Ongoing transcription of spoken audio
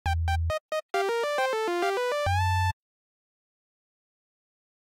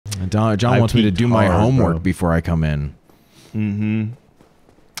John wants me to do my homework before I come in. Mm-hmm.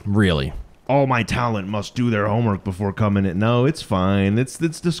 Really? All my talent must do their homework before coming in. No, it's fine. It's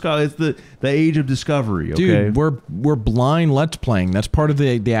the age of discovery. Okay, dude, we're blind let's playing. That's part of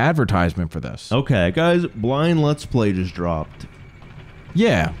the advertisement for this. Okay, guys, blind let's play just dropped.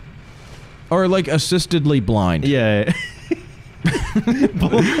 Yeah, or like assistedly blind. Yeah.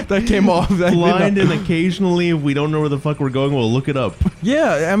 That came off. Blind, and occasionally, if we don't know where the fuck we're going, we'll look it up.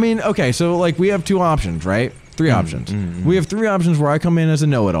 Yeah, I mean, okay, so like we have two options, right? Three options. We have three options where I come in as a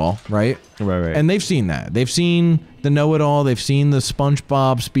know-it-all, right? Right. And they've seen that. They've seen the know-it-all. They've seen the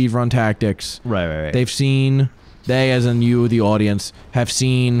SpongeBob speedrun tactics. Right. They've seen, they as in you, the audience, have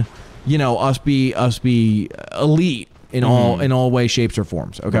seen, you know, us be elite in all ways, shapes, or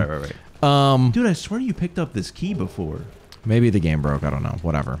forms. Okay. Right. Dude, I swear you picked up this key before. Maybe the game broke. I don't know.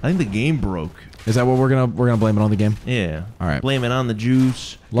 Whatever. I think the game broke. Is that what we're gonna blame it on the game? Yeah. All right. Blame it on the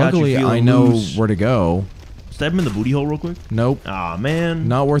juice. Luckily, I know where to go. Stab him in the booty hole real quick. Nope. Aw, man.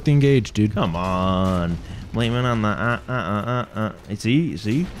 Not worth the engage, dude. Come on. Blame it on the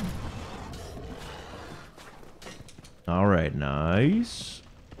See? All right, nice.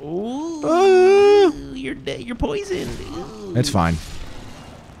 Ooh, you're dead. You're poisoned. Ooh. It's fine.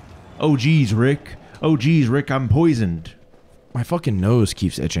 Oh, geez, Rick. Oh, geez, Rick, I'm poisoned. My fucking nose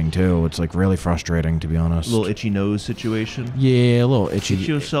keeps itching, too. It's, like, really frustrating, to be honest. A little itchy nose situation? Yeah, a little itchy. Get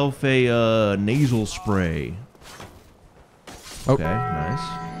yourself a nasal spray. Oh. Okay, nice.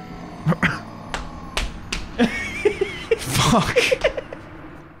 Fuck.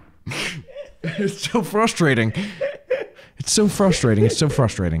 It's so frustrating. It's so frustrating. It's so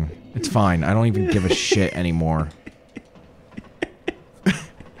frustrating. It's fine. I don't even give a shit anymore.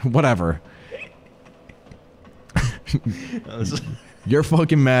 Whatever. You're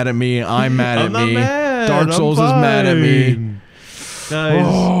fucking mad at me. I'm mad at me. Mad. Dark Souls is mad at me.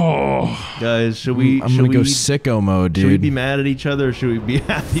 Guys, should we? I'm gonna go sicko mode, dude. Should we be mad at each other, or should we be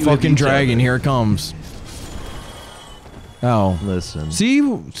happy? Fucking with each dragon, other? here it comes. Oh, listen. See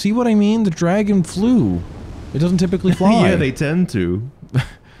what I mean? The dragon flew. It doesn't typically fly. Yeah, they tend to.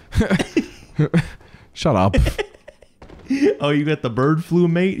 Shut up. Oh, you got the bird flu,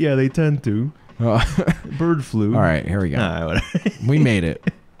 mate? Yeah, they tend to. Bird flu. All right, here we go. Right, we made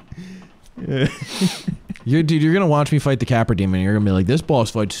it. Dude, you're gonna watch me fight the CAPRA demon. And you're gonna be like, "This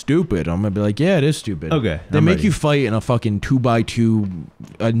boss fight's stupid." I'm gonna be like, "Yeah, it is stupid." Okay. They make you fight in a fucking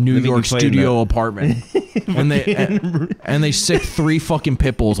 2x2 New York studio apartment, and they sick 3 fucking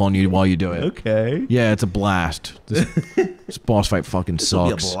pit bulls on you while you do it. Okay. Yeah, it's a blast. This boss fight fucking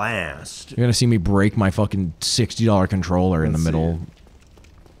sucks. Be a blast. You're gonna see me break my fucking $60 controller in the middle.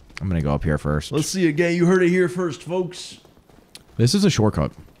 I'm gonna go up here first. Let's see again. You heard it here first, folks. This is a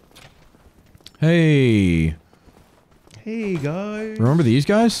shortcut. Hey. Hey, guys. Remember these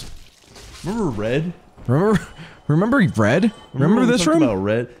guys? Remember Red? Remember Red? Remember this room? About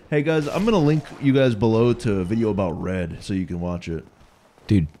Red? Hey, guys, I'm going to link you guys below to a video about Red so you can watch it.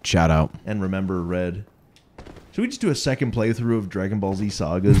 Dude, shout out. And remember Red. Should we just do a second playthrough of Dragon Ball Z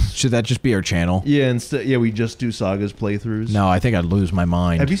Sagas? Should that just be our channel? Yeah, yeah, we just do Sagas playthroughs. No, I think I'd lose my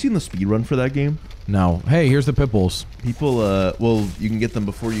mind. Have you seen the speedrun for that game? No. Hey, here's the pit bulls. People, well, you can get them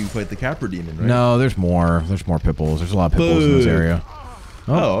before you fight the CAPRA demon, right? No, there's more. There's more pit bulls. There's a lot of pit bulls in this area.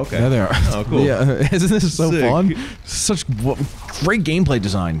 Oh, okay. There they are. Oh, cool. Yeah, isn't this so Sick. fun? Such great gameplay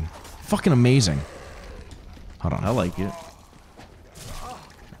design. Fucking amazing. Hold on. I like it.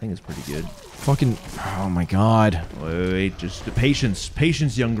 I think it's pretty good. Fucking, oh my god. Wait, just patience.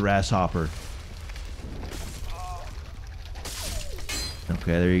 Patience, young grasshopper.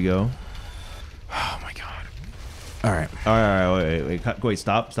 Okay, there you go. Oh my god. Alright. Alright, wait,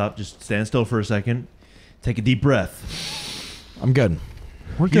 stop. Just stand still for a second. Take a deep breath. I'm good.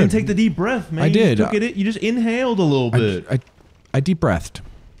 We're good. You didn't take the deep breath, man. I did. You just inhaled a little bit. I deep breathed.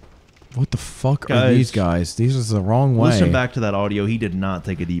 What the fuck are these guys? These are the wrong way. Listen back to that audio. He did not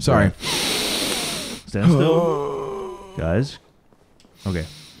take a deep breath. Stand still. Guys. Okay.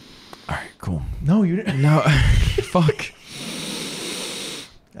 Alright, cool. No, you didn't. No. Fuck.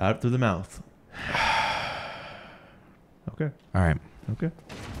 Out through the mouth. Okay. Alright. Okay.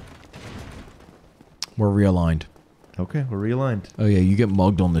 We're realigned. Okay, we're realigned. Oh yeah, you get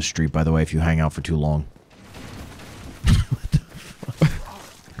mugged on the street, by the way, if you hang out for too long. What the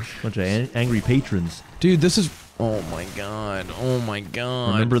fuck? Bunch of angry patrons. Dude, this is... Oh my god. Oh my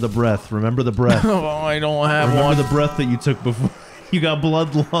god. Remember the breath. Remember the breath. Oh, I don't have Remember one. the breath that you took before you got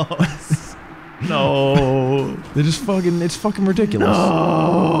blood loss. No. They're just fucking... It's fucking ridiculous.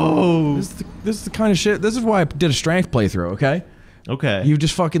 No. This is the kind of shit... This is why I did a strength playthrough, okay? Okay. You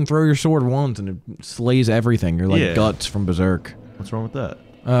just fucking throw your sword once and it slays everything. You're like Yeah. Guts from Berserk. What's wrong with that?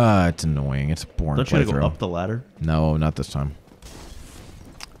 It's annoying. It's a boring Don't you gotta go playthrough. up the ladder? No, not this time.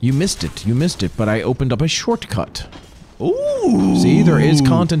 You missed it. You missed it, but I opened up a shortcut. Ooh! See, there is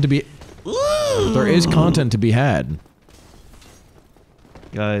content to be... There is content to be had.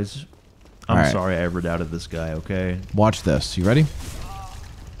 Guys, I'm sorry I ever doubted this guy, okay? Watch this. You ready?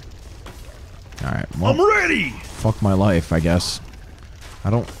 Alright, well, I'm ready! fuck my life, I guess. I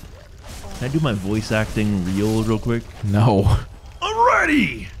don't... Can I do my voice acting real quick? No. I'm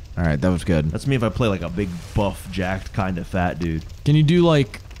ready! Alright, that was good. That's me if I play like a big, buff, jacked, kind of fat dude. Can you do,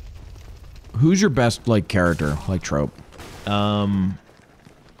 like... Who's your best, like, character? Like, trope? Alright.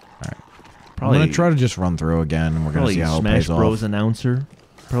 I'm gonna try to just run through again, and we're gonna see how it Smash pays Bros. off. Announcer.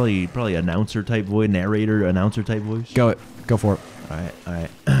 Probably announcer type voice, narrator, announcer type voice. Go for it.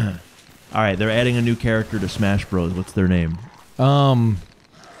 Alright. Alright, they're adding a new character to Smash Bros. What's their name?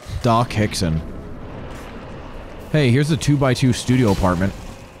 Doc Hickson. Hey, here's a 2x2 studio apartment.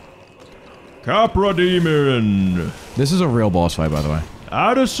 Capra Demon! This is a real boss fight, by the way.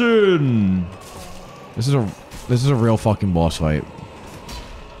 Addison! This is a real fucking boss fight.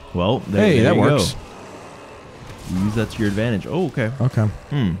 Well, Hey, that works. You use that to your advantage. Oh, okay. Okay.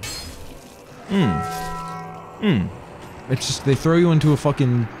 It's just, they throw you into a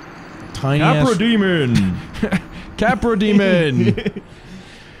fucking tiny Capra ass... Demon! Capra Demon!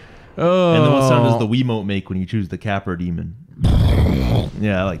 Oh. And then what sound does the Wiimote make when you choose the Capra Demon?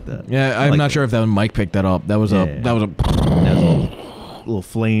 Yeah, I like that. Yeah, I'm not sure if that Mike picked that up. That was a... That was a little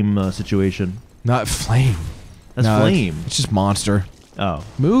flame situation. Not flame. That's No, flame. It's just monster. Oh.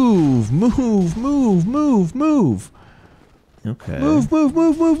 Move, move, move, move, move. Okay. Move, move,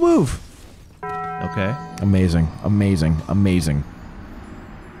 move, move, move. Okay. Amazing, amazing, amazing.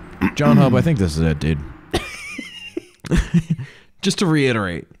 John Hub, I think this is it, dude. Just to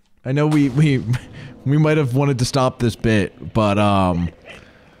reiterate, I know we might have wanted to stop this bit, but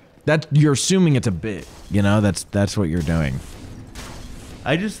that you're assuming it's a bit. You know, that's what you're doing.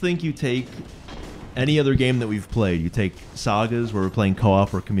 I just think you take any other game that we've played. You take Sagas, where we're playing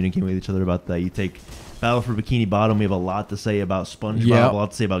co-op, we're communicating with each other about that. You take Battle for Bikini Bottom, we have a lot to say about SpongeBob, Yep. a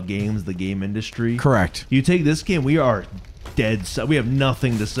lot to say about games, the game industry. Correct. You take this game, we are dead. We have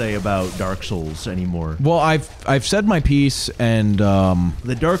nothing to say about Dark Souls anymore. Well, I've said my piece, and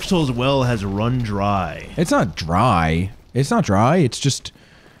The Dark Souls well has run dry. it's not dry. It's not dry. It's just,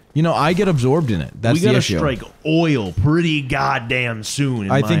 you know, I get absorbed in it. That's we the gotta issue. strike oil pretty goddamn soon, in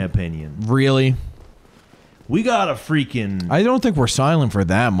my opinion. Really, We gotta freaking. I don't think we're silent for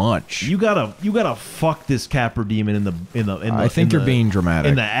that much. You gotta fuck this Capra Demon in the. I think you're being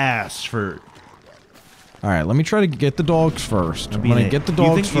dramatic. In the ass for. All right, let me try to get the dogs first. I'm gonna get the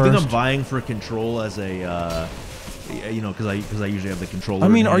dogs first. You think I'm vying for control as a, you know, because I usually have the controller. I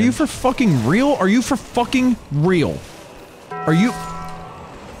mean, in are you hand. for fucking real? Are you for fucking real? Are you?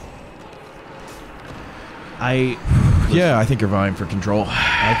 Yeah, I think you're vying for control.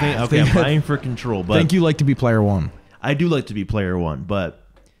 I think okay, I'm vying for control, but think you like to be player one. I do like to be player one, but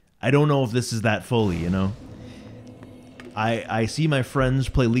I don't know if this is that fully. You know. I see my friends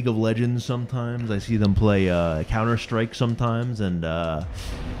play League of Legends sometimes. I see them play Counter-Strike sometimes, and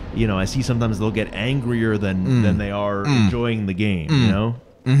you know, I see sometimes they'll get angrier than they are enjoying the game. You know,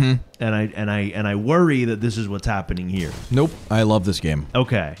 and I worry that this is what's happening here. Nope, I love this game.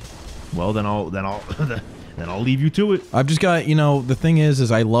 Okay, well then I'll then I'll leave you to it. I've just got, you know, the thing is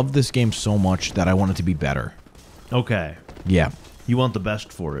I love this game so much that I want it to be better. Okay, Yeah. you want the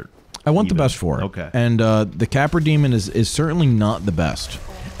best for it. I want the best for it. Okay. And the Capra Demon is certainly not the best.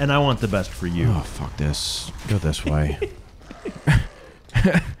 And I want the best for you. Oh, fuck this. Go this way.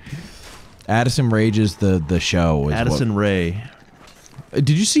 Addison Rages the show. Is Addison Ray.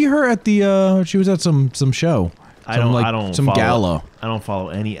 Did you see her at the she was at some show? I don't some follow, gala. I don't follow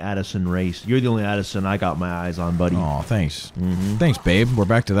any Addison race. You're the only Addison I got my eyes on, buddy. Oh, thanks. Thanks, babe. We're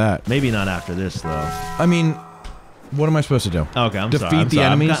back to that. Maybe not after this though. I mean, what am I supposed to do? Okay, I'm Defeat sorry. the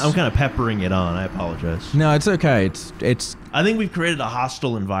enemies? I'm kind of peppering it on. I apologize. No, it's okay. It's I think we've created a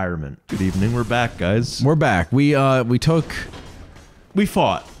hostile environment. Good evening. We're back, guys. we're back. We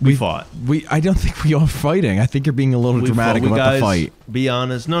fought. We fought. I don't think we are fighting. I think you're being a little dramatic about guys, the fight. Be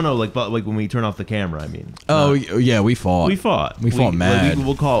honest. No, like when we turn off the camera, I mean. Oh, yeah, we fought. We fought. We fought mad.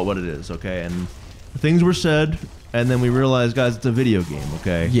 We'll call it what it is, okay? And things were said, and then we realized, guys, it's a video game,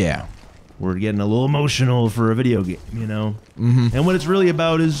 okay? Yeah. We're getting a little emotional for a video game, you know? And what it's really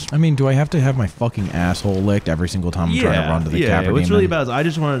about is... I mean, do I have to have my fucking asshole licked every single time I'm trying to run to the Capra Demon? What's really about is I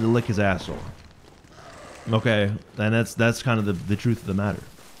just wanted to lick his asshole. Okay? And that's kind of the truth of the matter.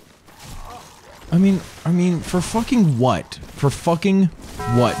 I mean, for fucking what? For fucking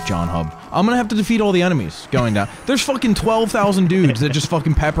what, John Hub? I'm gonna have to defeat all the enemies going down. There's fucking 12,000 dudes that just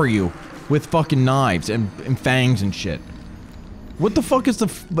fucking pepper you with fucking knives and fangs and shit. What the fuck is the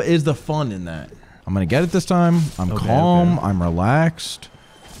fun in that? I'm gonna get it this time. I'm calm. Okay. I'm relaxed.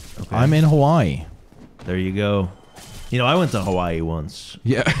 Okay. I'm in Hawaii. There you go. You know, I went to Hawaii once.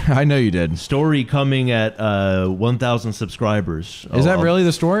 Yeah, I know you did. Story coming at 1,000 subscribers. Is that really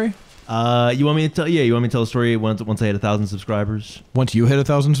the story? You want me to tell? Yeah, you want me to tell the story once I hit 1,000 subscribers? Once you hit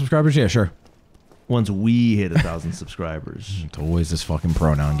 1,000 subscribers? Yeah, sure. Once we hit 1,000 subscribers. It's always this fucking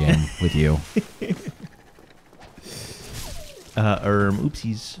pronoun game with you.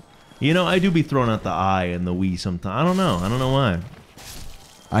 Oopsies. You know, I do be throwing out the I and the we sometimes. I don't know. I don't know why.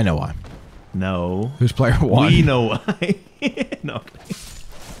 I know why. No. Who's player one? We know why. No.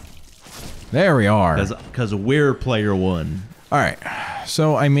 There we are. Because we're player one. All right.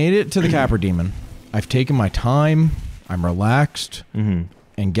 So I made it to the Capra Demon. I've taken my time. I'm relaxed. Mm-hmm.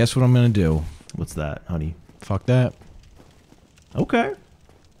 And guess what I'm going to do? What's that, honey? Fuck that. Okay.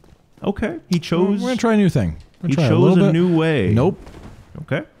 Okay. He chose... We're going to try a new thing. He chose a new way. Nope.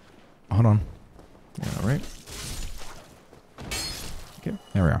 Okay. Hold on. All right. Okay.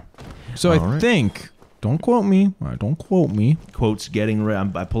 There we are. So I think... Don't quote me. Don't quote me. Quotes getting ready.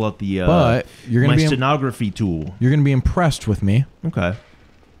 I pull out the... but you're gonna my stenography tool. You're going to be impressed with me. Okay.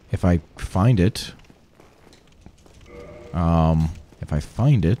 If I find it... if I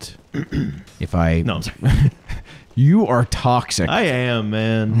find it... if I... No, I'm sorry. You are toxic. I am,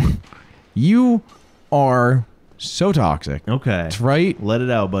 man. You are so toxic. Okay. It's right... Let it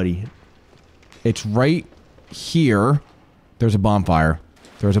out, buddy. It's right here. There's a bonfire.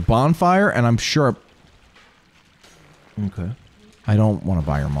 There's a bonfire, and I'm sure... Okay. I don't want to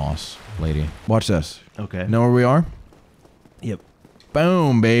buy your moss, lady. Watch this. Okay. Know where we are? Yep.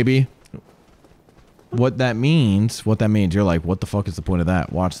 Boom, baby. What that means, you're like, what the fuck is the point of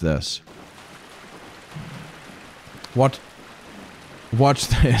that? Watch this. Watch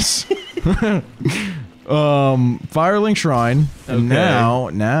this. Firelink Shrine. Okay. And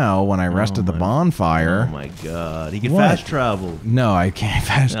now when I rested the bonfire. Oh my god. He can fast travel. No, I can't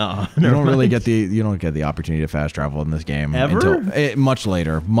fast. No, you don't really get the opportunity to fast travel in this game. Ever? Until much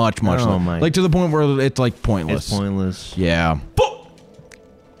later. Much later. Like to the point where it's like pointless. It's pointless. Yeah.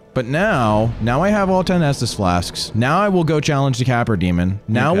 But now I have all 10 Estus flasks. Now I will go challenge the Capra Demon.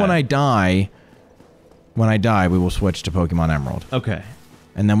 Now when I die, we will switch to Pokemon Emerald. Okay.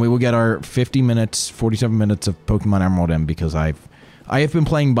 And then we will get our 47 minutes of Pokemon Emerald in because I have been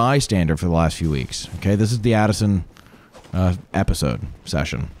playing Bystander for the last few weeks. Okay, this is the Addison episode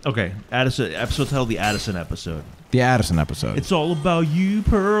session. Okay, Addison episode titled the Addison episode. The Addison episode. It's all about you,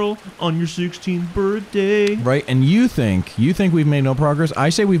 Pearl, on your 16th birthday. Right, and you think we've made no progress? I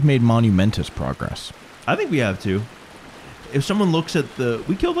say we've made monumentous progress. I think we have to. If someone looks at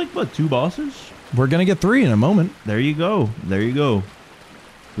we killed like what, 2 bosses? We're gonna get 3 in a moment. There you go. There you go.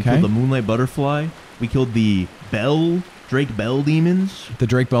 We killed the Moonlight Butterfly. We killed the Drake Bell demons. The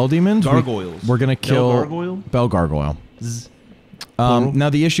Drake Bell demons? Gargoyles. We're gonna kill Bell Gargoyle. Now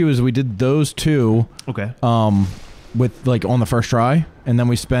the issue is we did those 2. Okay. With like on the first try, and then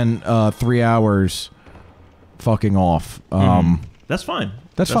we spent 3 hours fucking off. That's fine.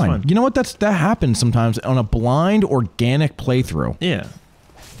 That's fine. You know what? That happens sometimes on a blind organic playthrough. Yeah.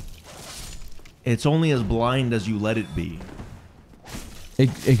 It's only as blind as you let it be.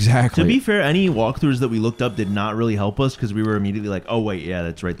 Exactly. To be fair, any walkthroughs that we looked up did not really help us because we were immediately like, oh wait, yeah,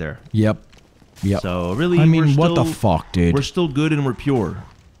 that's right there. Yep. So really, I mean, what the fuck, dude? We're still good and we're pure.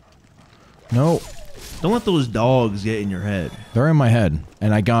 No. Don't let those dogs get in your head. They're in my head,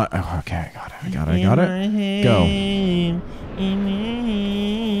 and I got. Oh, okay, I got it. Go.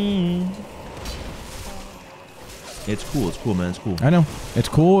 It's cool, man. It's cool. I know. It's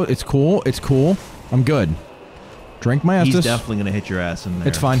cool. I'm good. Drink my Estus. He's definitely gonna hit your ass in there.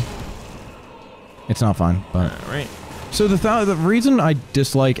 It's fine. It's not fine, but... Alright. So the reason I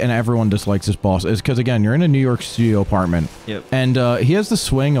dislike, and everyone dislikes this boss, is because, again, you're in a New York studio apartment. Yep. And he has the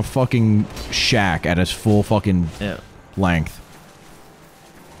swing of fucking Shaq at his full fucking length.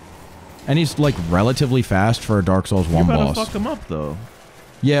 And he's, like, relatively fast for a Dark Souls 1 boss. You're about to fuck him up, though.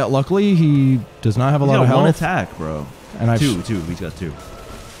 Yeah, luckily, he does not have a lot of health. One attack, bro. And two. He's got 2.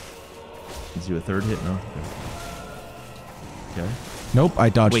 Let's do a 3rd hit, no? Okay. Nope, I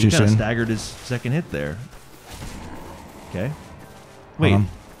dodged too soon. Wait, he kind of staggered his 2nd hit there. Okay. Wait.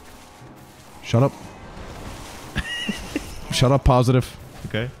 Shut up. Shut up, positive.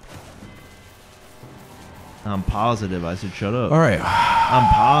 Okay. I'm positive. I said shut up. All right.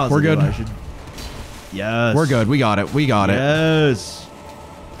 I'm positive. We're good. I should... Yes. We're good. We got it. We got it. Yes.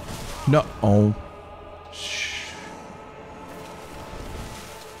 No. Oh.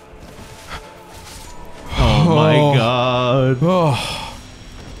 god. Oh.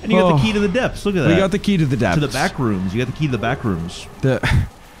 And you got the key to the depths. Look at that. We got the key to the depths. To the back rooms. You got the key to the back rooms.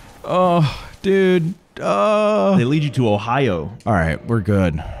 Oh, dude. They lead you to Ohio. All right, we're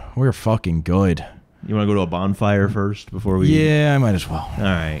good. We're fucking good. You want to go to a bonfire first before we... Yeah, I might as well. All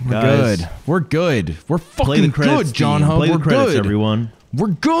right, we're guys. Good. We're good. We're Play the fucking credits, good, John team. Hub. Play We're the credits, good. everyone. We're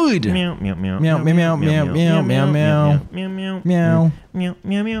good. Meow, meow, meow. Meow, meow, meow, meow, meow, meow, meow. Meow. Meow,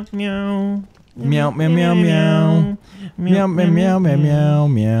 meow, meow, meow. Meow, meow, meow, meow. Meow, meow, meow, meow,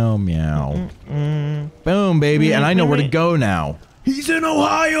 meow, meow. Boom, baby. And I know where to go now. He's in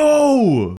Ohio!